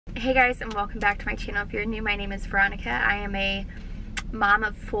Hey guys, and welcome back to my channel. If you're new, my name is Veronica. I am a mom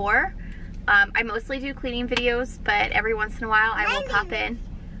of 4. I mostly do cleaning videos, but every once in a while I will pop in.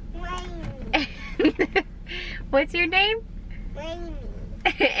 What's your name? Lainey.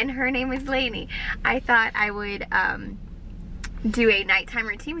 And her name is Lainey. I thought I would do a nighttime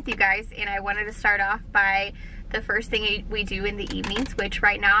routine with you guys, and I wanted to start off by the first thing we do in the evenings, which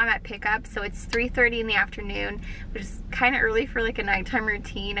right now I'm at pickup, so it's 3:30 in the afternoon, which is kind of early for like a nighttime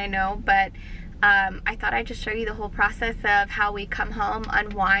routine, I know, but I thought I'd just show you the whole process of how we come home,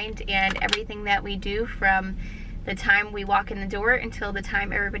 unwind, and everything that we do from the time we walk in the door until the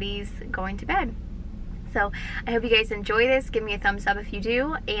time everybody's going to bed. So I hope you guys enjoy this. Give me a thumbs up if you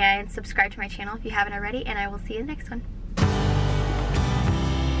do, and subscribe to my channel if you haven't already, and I will see you in the next one.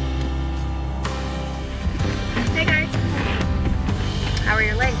 Hey guys, how are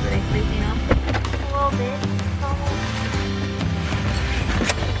your legs? Were they freezing up? A little bit.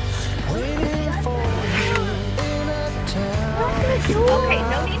 Okay,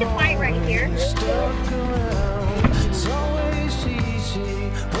 no need to fight right here.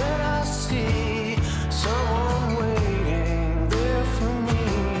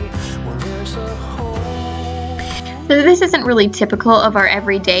 So this isn't really typical of our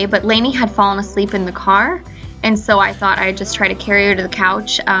everyday, but Lainey had fallen asleep in the car, and so I thought I'd just try to carry her to the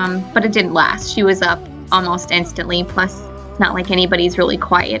couch, but it didn't last. She was up almost instantly, plus it's not like anybody's really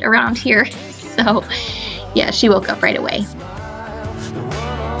quiet around here, so yeah, she woke up right away.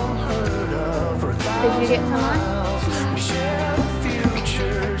 Did you get some on?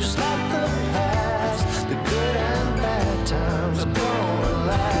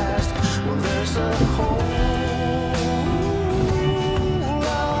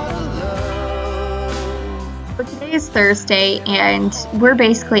 Today is Thursday, and we're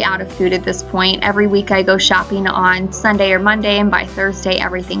basically out of food at this point. Every week I go shopping on Sunday or Monday, and by Thursday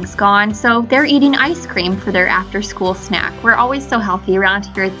everything's gone. So they're eating ice cream for their after-school snack. We're always so healthy around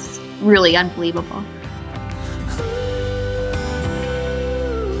here, it's really unbelievable.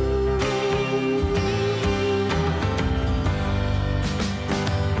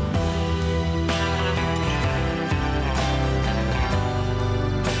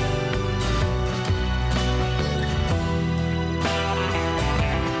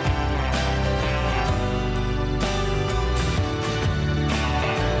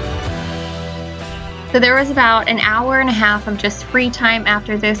 So there was about an hour and a half of just free time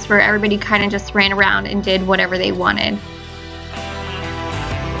after this where everybody kind of just ran around and did whatever they wanted.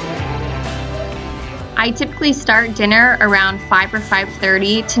 I typically start dinner around 5 or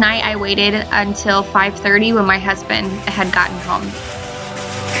 5:30. Tonight I waited until 5:30 when my husband had gotten home.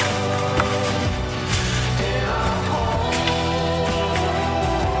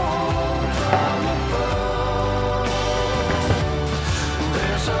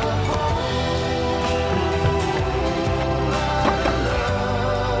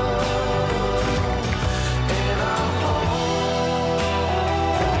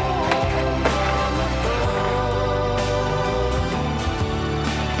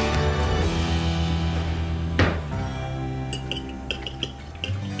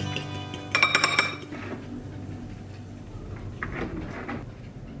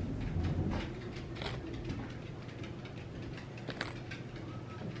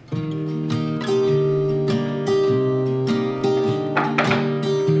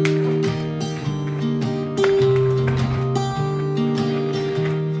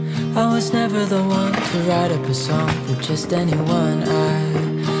 I was never the one to write up a song for just anyone.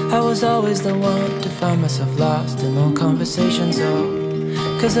 I was always the one to find myself lost in all conversations.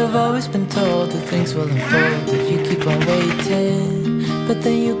 Cause I've always been told that things will unfold if you keep on waiting. But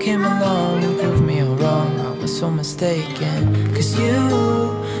then you came along and proved me all wrong. I was so mistaken. Cause you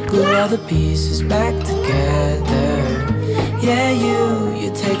glue all the pieces back together. Yeah,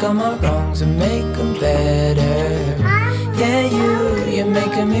 you take all my wrongs and make them better. Yeah, you're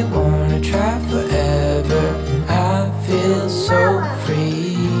making me wanna try forever. And I feel so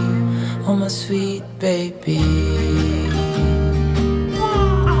free, oh my sweet baby.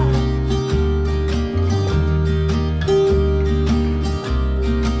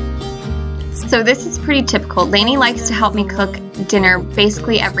 So this is pretty typical. Lainey likes to help me cook dinner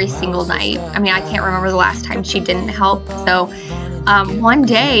basically every single night. I mean, I can't remember the last time she didn't help, so one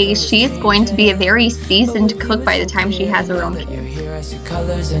day she's going to be a very seasoned cook by the time she has her own kids. I see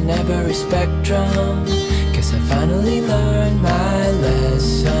colors in every spectrum. Guess I finally learned my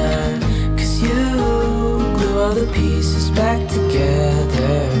lesson. Cause you glue all the pieces back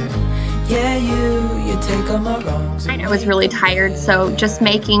together. Yeah, you take all my wrongs. I was really tired, so just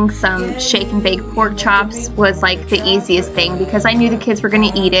making some shake and bake pork chops was like the easiest thing because I knew the kids were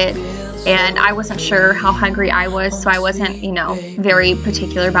going to eat it and I wasn't sure how hungry I was, so I wasn't, you know, very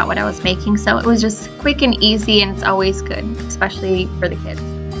particular about what I was making. So it was just quick and easy, and it's always good, especially for the kids.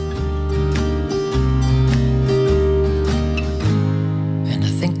 And I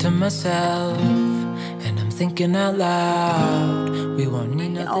think to myself, and I'm thinking out loud, we won't need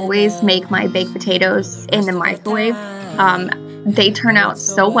nothing. I always make my baked potatoes in the microwave. They turn out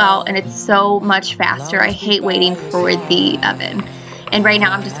so well, and it's so much faster. I hate waiting for the oven. And right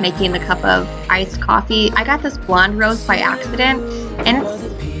now I'm just making the cup of iced coffee. I got this blonde roast by accident, and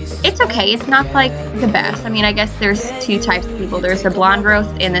it's okay. It's not like the best. I mean, I guess there's two types of people. There's the blonde roast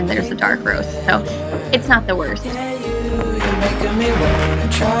and then there's the dark roast. So it's not the worst. You're making me wanna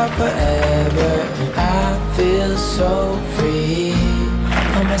try forever. I feel so free.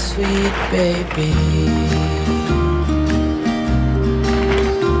 Oh, my sweet baby.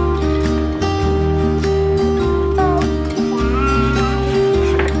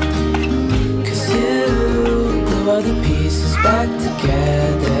 The pieces back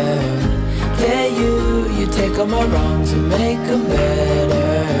together. Yeah, you take all my wrongs and make them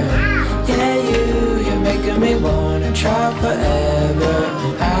better. Yeah, you're making me wanna try forever.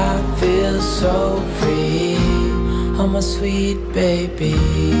 And I feel so free. Oh, my sweet baby.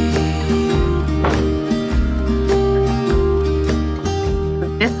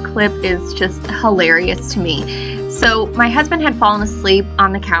 This clip is just hilarious to me. So my husband had fallen asleep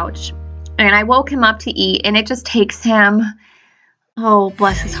on the couch, and I woke him up to eat, and it just takes him, oh,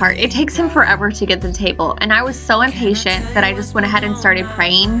 bless his heart, it takes him forever to get to the table. And I was so impatient that I just went ahead and started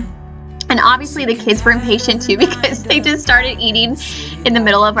praying. And obviously the kids were impatient too because they just started eating in the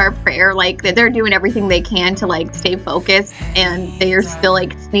middle of our prayer. Like, they're doing everything they can to like stay focused, and they are still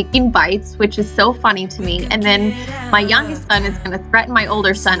like sneaking bites, which is so funny to me. And then my youngest son is going to threaten my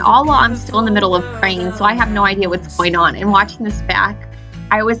older son all while I'm still in the middle of praying. So I have no idea what's going on. And watching this back,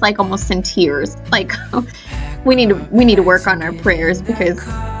 I was like almost in tears. Like, we need to work on our prayers because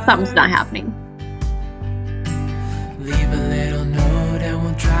something's not happening. Leave a little note and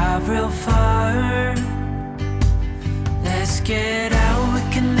we'll drive real far. Let's get out, we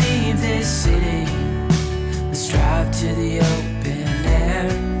can leave this city. Let's drive to the open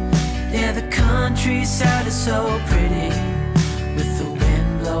air. Yeah, the countryside is so pretty, with the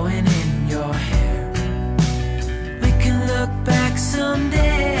wind blowing in your hair. We can look back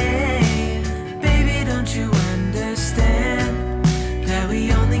someday. Baby, don't you understand that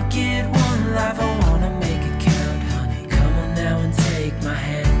we only get one life? I wanna make it count, honey. Come on now and take my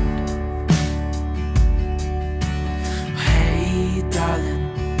hand. Hey,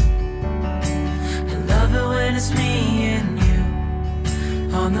 darling, I love it when it's me and you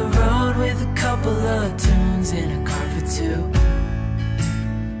on the road with a couple of tunes in a car for two.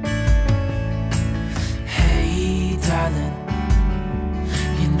 Hey, darling,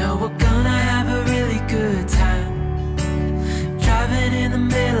 you know we're gonna have a really good time, driving in the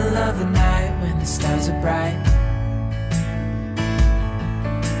middle of the night when the stars are bright.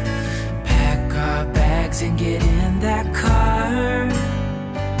 Pack our bags and get in that car.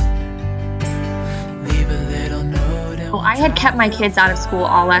 Leave a little note and Well, I had kept my kids out of school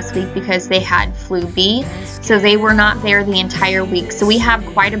all last week because they had flu B, so they were not there the entire week. So we have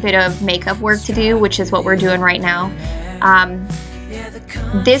quite a bit of makeup work to do, which is what we're doing right now.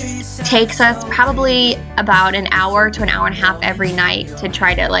 This takes us probably about an hour to an hour and a half every night to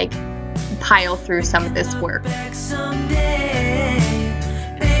try to like pile through some of this work. Baby,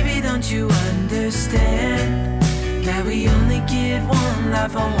 don't you understand that we only get one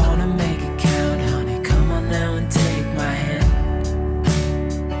life? I wanna make it count, honey. Come on now and take my hand.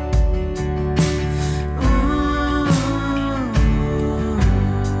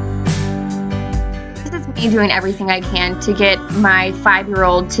 Doing everything I can to get my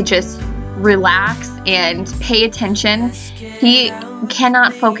 5-year-old to just relax and pay attention. He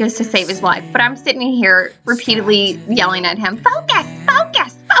cannot focus to save his life, but I'm sitting here repeatedly yelling at him, focus,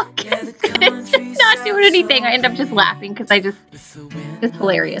 focus, focus. It's just not doing anything. I end up just laughing because it's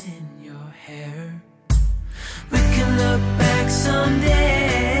hilarious. We can look back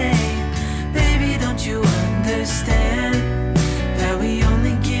someday. Baby, don't you understand that we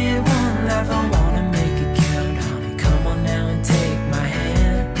only get one life? I wanna make it count, honey. Come on now and take my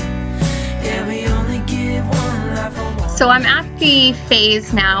hand. Yeah, we only get one life. So I'm at the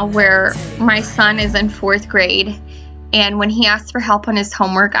phase now where my son is in 4th grade, and when he asks for help on his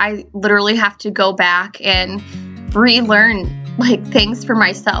homework, I literally have to go back and relearn like things for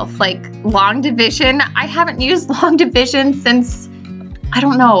myself, like long division. I haven't used long division since I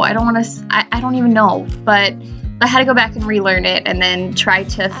don't know. I don't even know, but I had to go back and relearn it and then try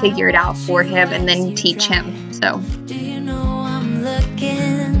to figure it out for him and then teach him. So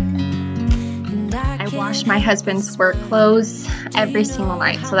I wash my husband's work clothes every single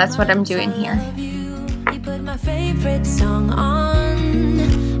night, so that's what I'm doing here.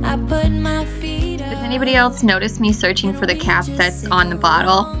 Does anybody else notice me searching for the cap that's on the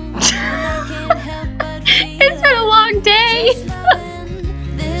bottle? It's been a long day.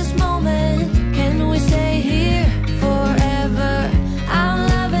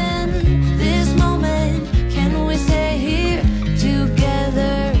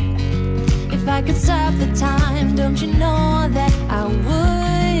 I could stop the time, don't you know that I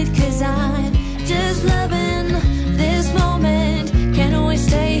would? 'Cause I'm just loving this moment. Can we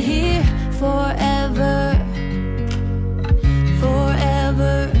stay here forever?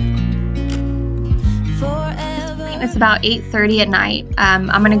 Forever. Forever. It's about 8:30 at night. I'm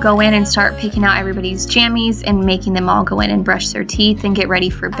gonna go in and start picking out everybody's jammies and making them all go in and brush their teeth and get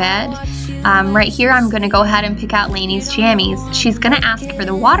ready for bed. Right here, I'm gonna go ahead and pick out Lainey's jammies. She's gonna ask for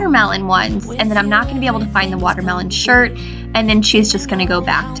the watermelon ones, and then I'm not gonna be able to find the watermelon shirt, and then she's just gonna go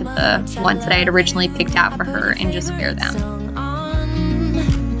back to the ones that I had originally picked out for her and just wear them.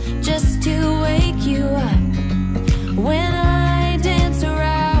 Just to wake you up. When I dance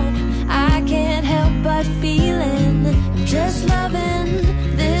around, I can't help but feeling I'm just loving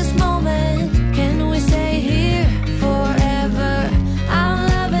this moment. Can we stay here forever? I'm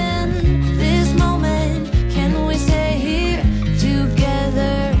loving this moment. Can we stay here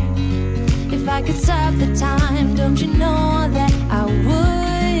together? If I could stop the time, don't you know that I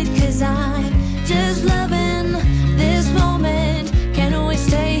would? 'Cause I'm just loving this moment. Can we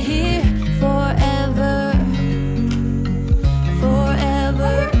stay here forever?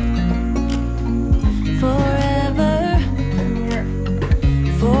 Forever. Forever.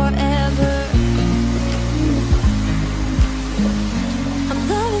 Forever. I'm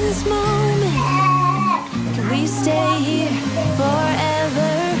loving this moment. Can we stay here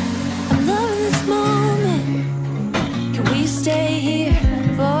forever? I'm loving this moment. Can we stay here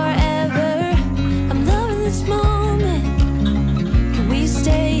forever? I'm loving this moment. Can we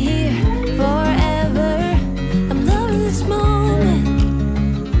stay here forever? I'm loving this moment.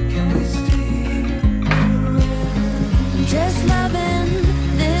 Can we stay here forever? I'm just loving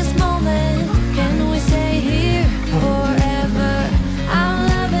this moment. Can we stay here forever? I'm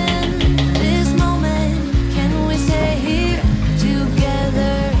loving this moment. Can we stay here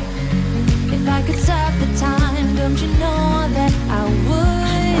together? If I could stop the time, don't you know that I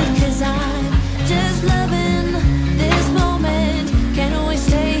would? 'Cause I'm just loving this moment. Can we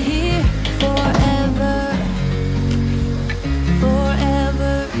stay here forever?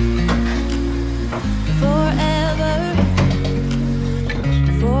 Forever. Forever.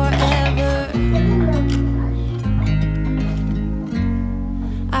 Forever.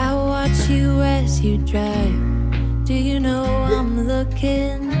 I watch you as you drive. Do you know I'm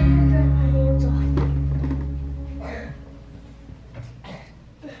looking?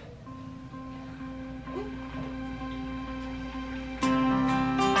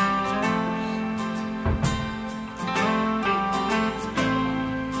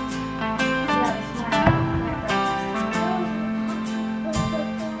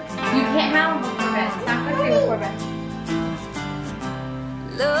 You can't have them before bed. It's not good for you before bed.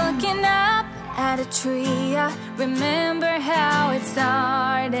 Looking up at a tree, I remember how it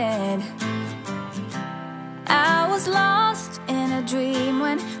started. I was lost in a dream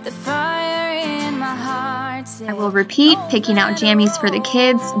when the fire in my heart said, I will repeat picking out jammies for the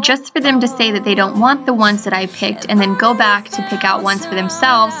kids just for them to say that they don't want the ones that I picked and then go back to pick out ones for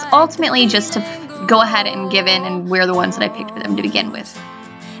themselves, ultimately just to go ahead and give in and wear the ones that I picked for them to begin with.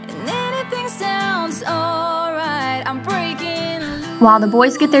 and anything sounds alright. I'm breaking loose. While the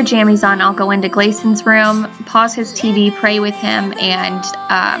boys get their jammies on, I'll go into Glayson's room, pause his TV, pray with him, and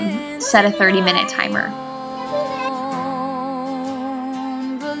set a 30-minute timer.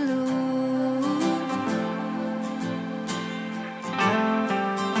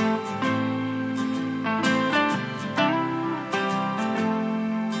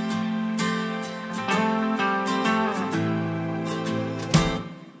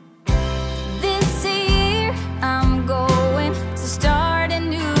 This year I'm going to start a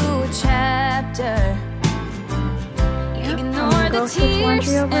new chapter. Ignore the tears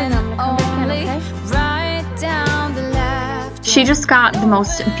and only write down the laughter. She just got the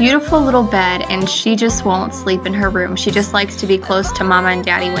most beautiful little bed and she just won't sleep in her room. She just likes to be close to Mama and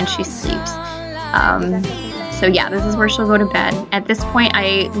Daddy when she sleeps. So yeah, this is where she'll go to bed. At this point,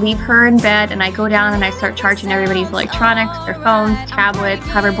 I leave her in bed and I go down and I start charging everybody's electronics, their phones, tablets,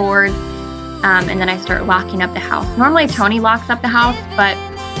 hoverboards, and then I start locking up the house. Normally Tony locks up the house, but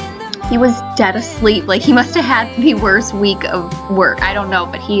he was dead asleep. Like, he must have had the worst week of work. I don't know,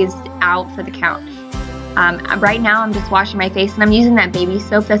 but he is out for the count. Right now I'm just washing my face and I'm using that baby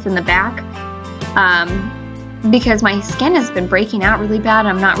soap that's in the back because my skin has been breaking out really bad.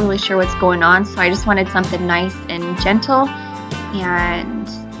 I'm not really sure what's going on, so I just wanted something nice and gentle, and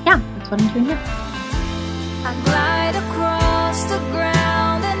yeah, that's what I'm doing here. I glide across the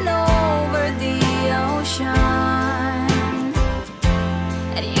ground and over the ocean,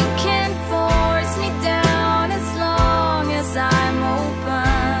 and you can't force me down as long as I'm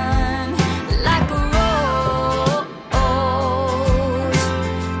open, like a rose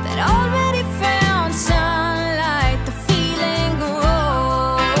that already found sunlight. The feeling grows,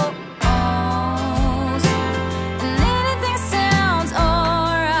 and anything sounds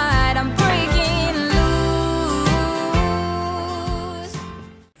alright. I'm breaking loose.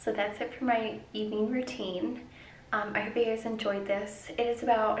 So that's it for my evening routine. I hope you guys enjoyed this. It is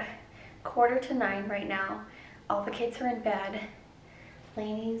about 8:45 right now. All the kids are in bed.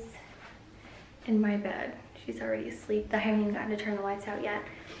 Lainey's in my bed. She's already asleep. I haven't even gotten to turn the lights out yet.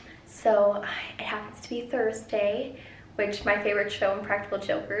 So it happens to be Thursday, which my favorite show, Impractical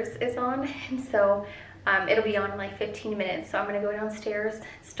Jokers, is on. And so it'll be on in like 15 minutes. So I'm gonna go downstairs,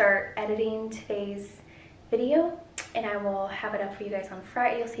 start editing today's video, and I will have it up for you guys on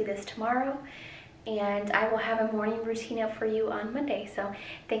Friday. You'll see this tomorrow. And I will have a morning routine up for you on Monday. So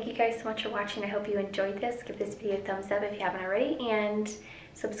thank you guys so much for watching. I hope you enjoyed this. Give this video a thumbs up if you haven't already, and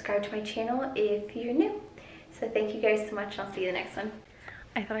subscribe to my channel if you're new. So thank you guys so much. I'll see you in the next one.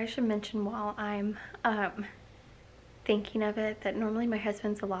 I thought I should mention while I'm thinking of it that normally my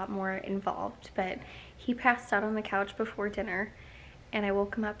husband's a lot more involved, but he passed out on the couch before dinner and I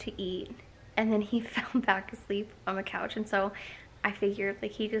woke him up to eat, and then he fell back asleep on the couch. And so I figured,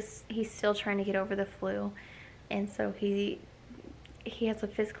 like, he's still trying to get over the flu, and so he has a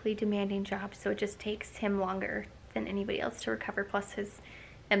physically demanding job, so it just takes him longer than anybody else to recover, plus his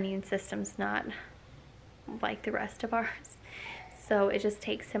immune system's not like the rest of ours, so it just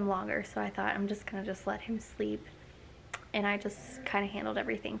takes him longer. So I thought I'm just gonna let him sleep, and I just kind of handled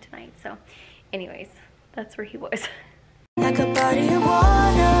everything tonight. So anyways, that's where he was. Like a body of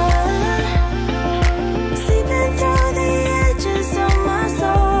water.